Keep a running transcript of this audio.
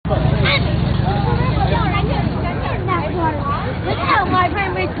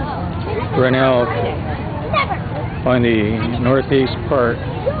We're now on the northeast part. Does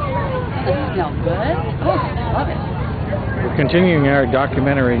it smell good? Oh, I love it. We're continuing our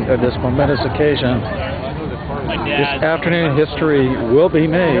documentary of this momentous occasion. This afternoon history will be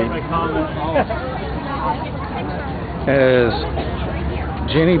made as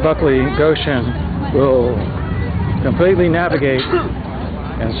Jeannie Buckley Goshen will completely navigate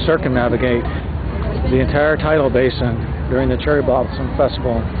and circumnavigate the entire tidal basin during the Cherry Blossom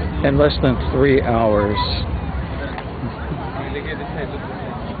Festival in less than 3 hours.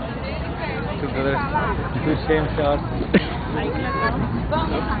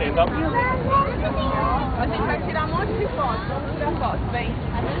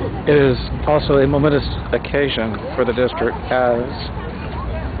 It is also a momentous occasion for the district as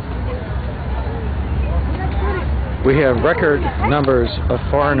we have record numbers of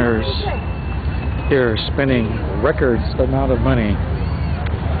foreigners here spending records amount of money,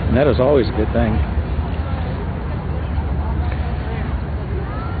 and that is always a good thing.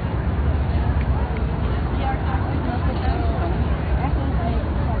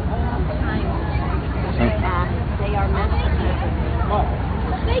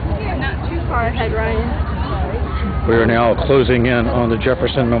 Not too far ahead, Ryan. We are now closing in on the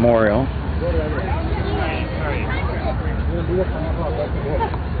Jefferson Memorial.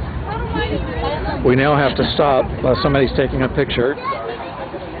 We now have to stop while somebody's taking a picture.